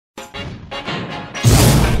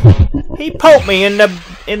He poked me in the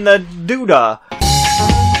doodah.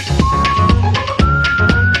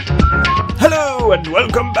 Hello and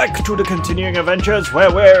welcome back to the continuing adventures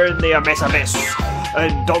where we're in the abyss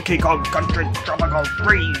in Donkey Kong Country Tropical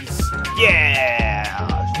Freeze. Yeah!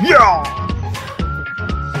 Yeah!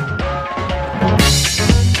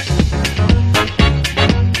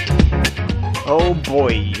 Oh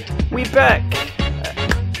boy, we back!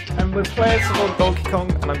 And we're playing some old Donkey Kong,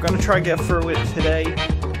 and I'm going to try and get through it today.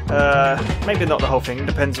 Maybe not the whole thing,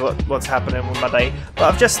 depends what's happening with my day. But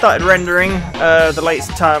I've just started rendering the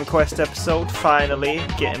latest Time Quest episode, finally,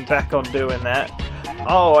 getting back on doing that.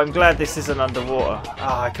 Oh, I'm glad this isn't underwater.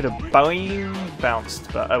 I could have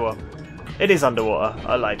bounced, but oh well. It is underwater,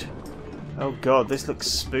 I lied. Oh god, this looks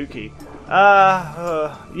spooky. Where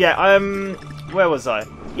was I?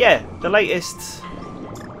 Yeah, the latest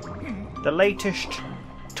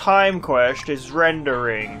Time Quest is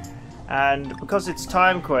rendering, and because it's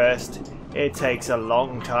Time Quest, it takes a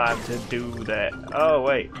long time to do that. Oh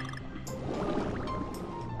wait.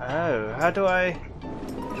 Oh, how do I?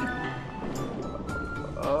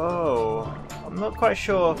 Oh, I'm not quite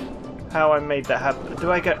sure how I made that happen.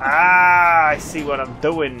 Do I go? Ah, I see what I'm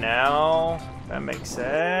doing now. That makes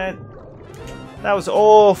sense. That was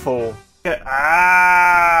awful.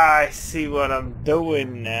 Ah, I see what I'm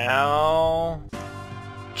doing now.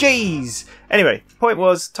 Jeez! Anyway, point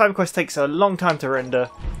was, Time Quest takes a long time to render,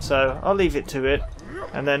 so I'll leave it to it,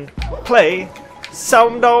 and then play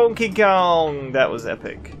some Donkey Kong! That was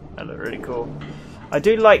epic. That looked really cool. I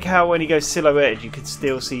do like how when he goes silhouetted, you can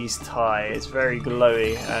still see his tie. It's very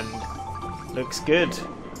glowy and looks good.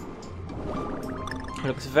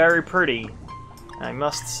 Looks very pretty, I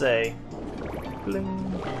must say.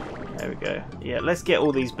 Bling. There we go. Yeah, let's get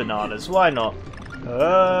all these bananas. Why not?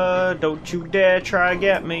 Don't you dare try and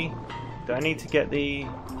get me. Do I need to get the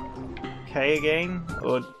K again?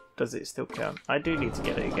 Or does it still count? I do need to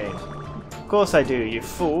get it again. Of course I do, you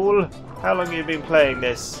fool. How long have you been playing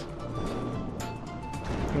this?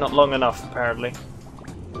 Not long enough, apparently.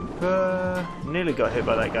 Nearly got hit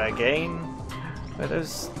by that guy again.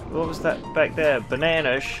 What was that back there?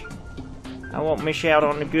 Bananas. I won't miss out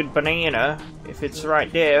on a good banana if it's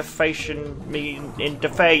right there facing me in the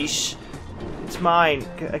face. It's mine.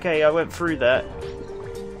 Okay, I went through that.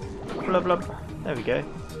 Blub blub. There we go.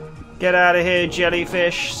 Get out of here,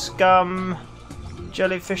 jellyfish scum.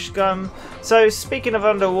 Jellyfish scum. So, speaking of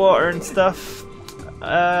underwater and stuff,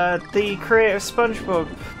 the creator of SpongeBob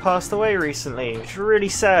passed away recently, which is really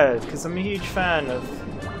sad because I'm a huge fan of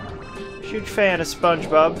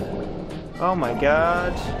SpongeBob. Oh my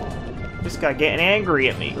god. This guy getting angry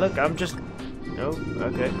at me. Look, I'm just... Oh,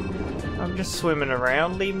 okay. I'm just swimming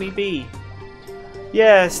around. Leave me be.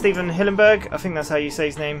 Yeah, Steven Hillenburg. I think that's how you say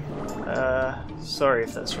his name. Sorry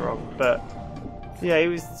if that's wrong, but... Yeah,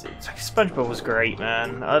 SpongeBob was great,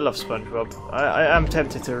 man. I love SpongeBob. I am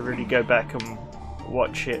tempted to really go back and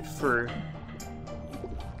watch it through.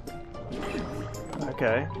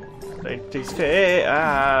 Okay. These fit.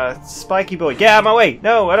 Ah, Spiky Boy. Get out of my way!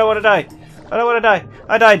 No, I don't want to die. I don't want to die.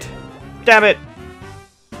 I died. Damn it!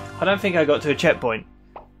 I don't think I got to a checkpoint.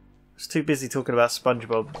 I was too busy talking about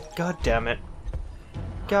SpongeBob. God damn it.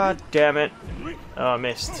 God damn it. Oh, I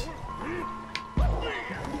missed.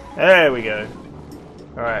 There we go.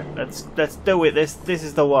 Alright, let's do it. This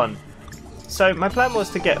is the one. So my plan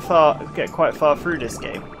was to get quite far through this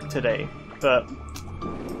game today, but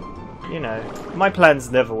you know, my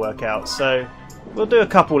plans never work out, so we'll do a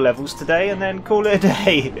couple levels today and then call it a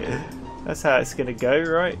day. That's how it's gonna go,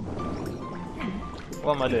 right?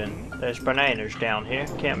 What am I doing? There's bananas down here.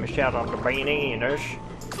 Can't miss out on the bananas.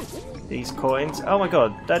 These coins. Oh my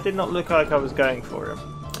god, that did not look like I was going for them.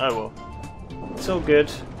 Oh well. It's all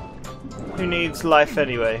good. Who needs life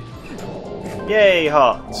anyway? Yay,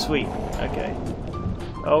 heart. Sweet. Okay.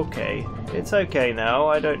 Okay. It's okay now.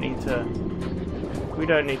 I don't need to... We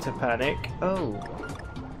don't need to panic. Oh.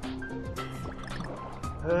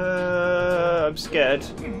 I'm scared.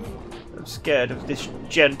 I'm scared of this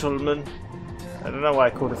gentleman. I don't know why I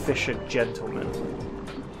called a fish a gentleman.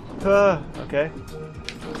 Okay.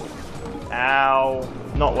 Ow.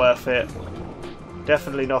 Not worth it.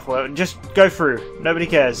 Definitely not worth it. Just go through. Nobody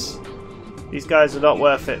cares. These guys are not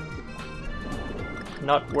worth it.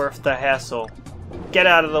 Not worth the hassle. Get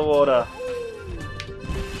out of the water.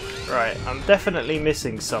 Right, I'm definitely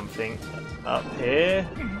missing something. Up here.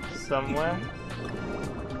 Somewhere.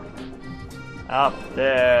 Up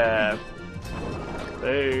there.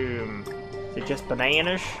 Boom. Is it just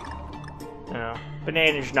bananas? No.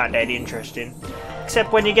 Bananas not that interesting.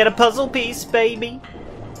 Except when you get a puzzle piece, baby.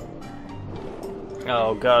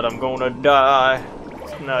 Oh god, I'm gonna die.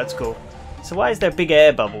 No, it's cool. So why is there a big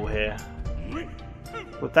air bubble here?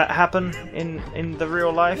 Would that happen in the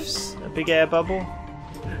real lives? A big air bubble?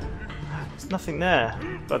 There's nothing there,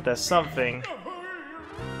 but there's something.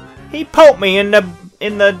 He poked me in the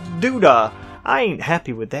doodah. I ain't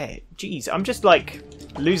happy with that. Jeez, I'm just like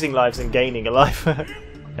losing lives and gaining a life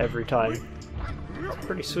every time. It's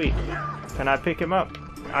pretty sweet. Can I pick him up?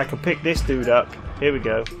 I can pick this dude up. Here we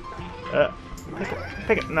go.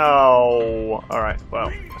 Pick it. No. Alright,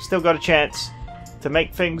 well, still got a chance to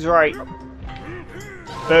make things right.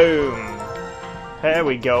 Boom. There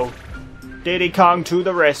we go. Diddy Kong to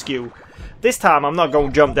the rescue. This time I'm not going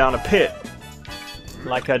to jump down a pit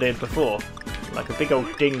like I did before. Like a big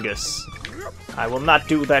old dingus. I will not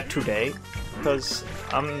do that today because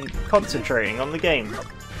I'm concentrating on the game.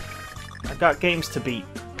 I got games to beat.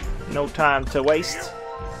 No time to waste.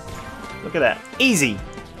 Look at that. Easy.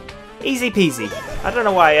 Easy peasy. I don't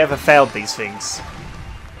know why I ever failed these things.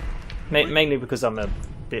 Mainly because I'm a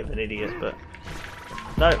bit of an idiot, but...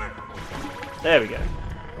 No. There we go.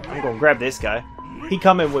 I'm gonna grab this guy. He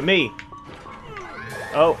coming with me.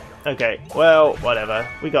 Oh, okay. Well, whatever.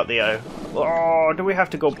 We got the O. Oh, do we have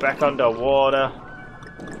to go back underwater?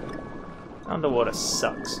 Underwater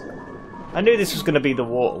sucks. I knew this was going to be the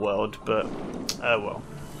water world, but oh well.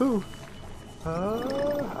 Whew.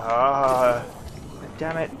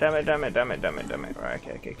 Damn it. Right,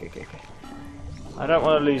 okay. I don't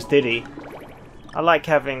want to lose Diddy. I like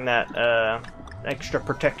having that extra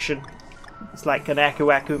protection. It's like an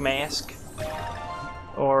Aku Aku mask.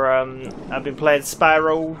 Or I've been playing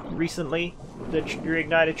Spyro recently, the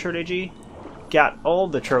Reignited trilogy. Got all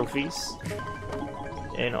the trophies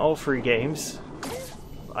in all 3 games.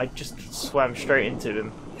 I just swam straight into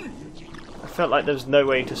them. I felt like there was no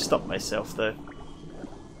way to stop myself though.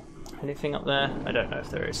 Anything up there? I don't know if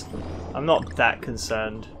there is. I'm not that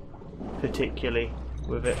concerned particularly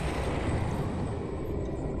with it.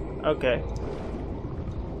 Okay.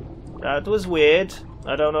 That was weird.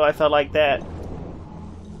 I don't know if I like that.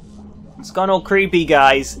 It's gone all creepy,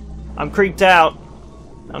 guys. I'm creeped out.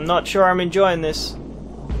 I'm not sure I'm enjoying this.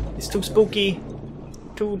 It's too spooky.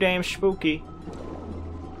 Too damn spooky.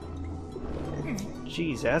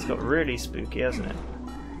 Jeez, it has got really spooky, hasn't it?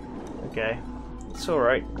 Okay. It's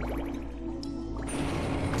alright.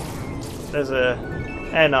 There's a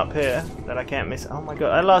N up here that I can't miss. Oh my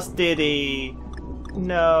god, I lost Diddy!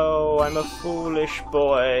 No, I'm a foolish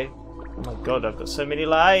boy. Oh my god, I've got so many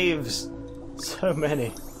lives! So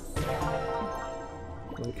many.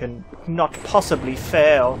 We can not possibly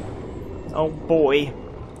fail. Oh boy.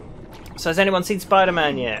 So has anyone seen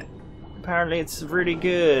Spider-Man yet? Apparently it's really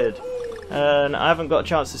good. And I haven't got a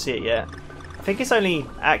chance to see it yet. I think it's only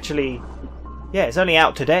actually... Yeah, it's only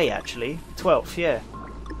out today actually. 12th, yeah.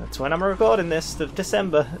 That's when I'm recording this, of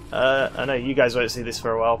December. I know you guys won't see this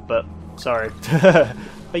for a while, but sorry.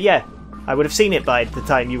 But yeah, I would have seen it by the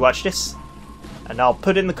time you watch this. And I'll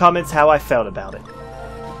put in the comments how I felt about it.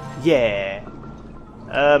 Yeah.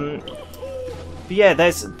 But yeah,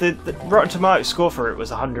 there's the Rotten Tomatoes score for it was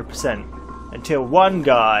 100%. Until one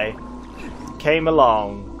guy came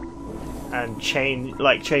along and changed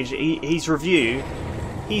his review.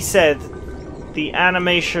 He said the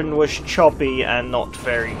animation was choppy and not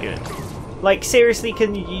very good. Like, seriously,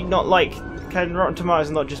 can Rotten Tomatoes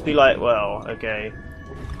not just be like, well, okay,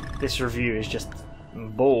 this review is just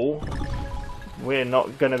bull. We're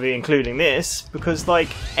not going to be including this, because, like,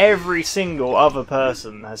 every single other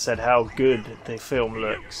person has said how good the film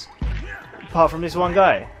looks. Apart from this one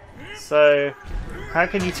guy. So, how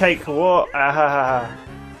can you take what... how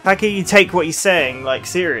can you take what he's saying, like,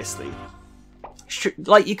 seriously?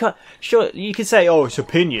 Like, you can't... Sure, you could say, oh, it's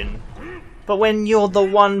opinion. But when you're the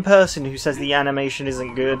one person who says the animation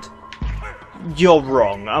isn't good, you're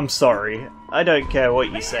wrong. I'm sorry. I don't care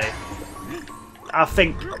what you say. I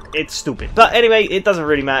think it's stupid. But anyway, it doesn't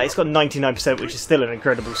really matter. It's got 99%, which is still an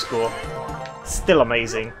incredible score. Still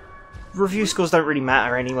amazing. Review scores don't really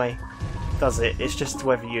matter anyway, does it? It's just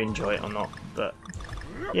whether you enjoy it or not. But,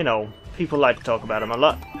 you know, people like to talk about them a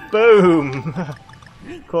lot. Boom!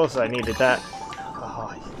 Of course I needed that.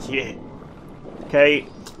 Oh, yeah. Okay,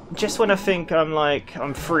 just when I think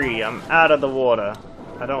I'm free, I'm out of the water.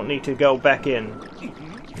 I don't need to go back in.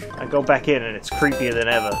 I go back in and it's creepier than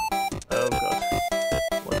ever. Oh god.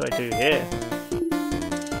 What do I do here?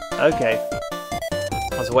 Okay.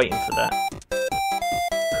 I was waiting for that.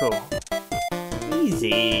 Cool.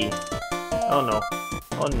 Easy. Oh no.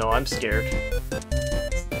 Oh no, I'm scared.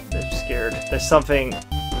 I'm scared. There's something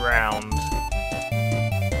round.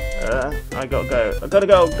 I gotta go. I gotta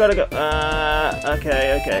go.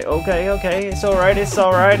 Okay. It's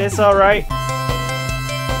alright.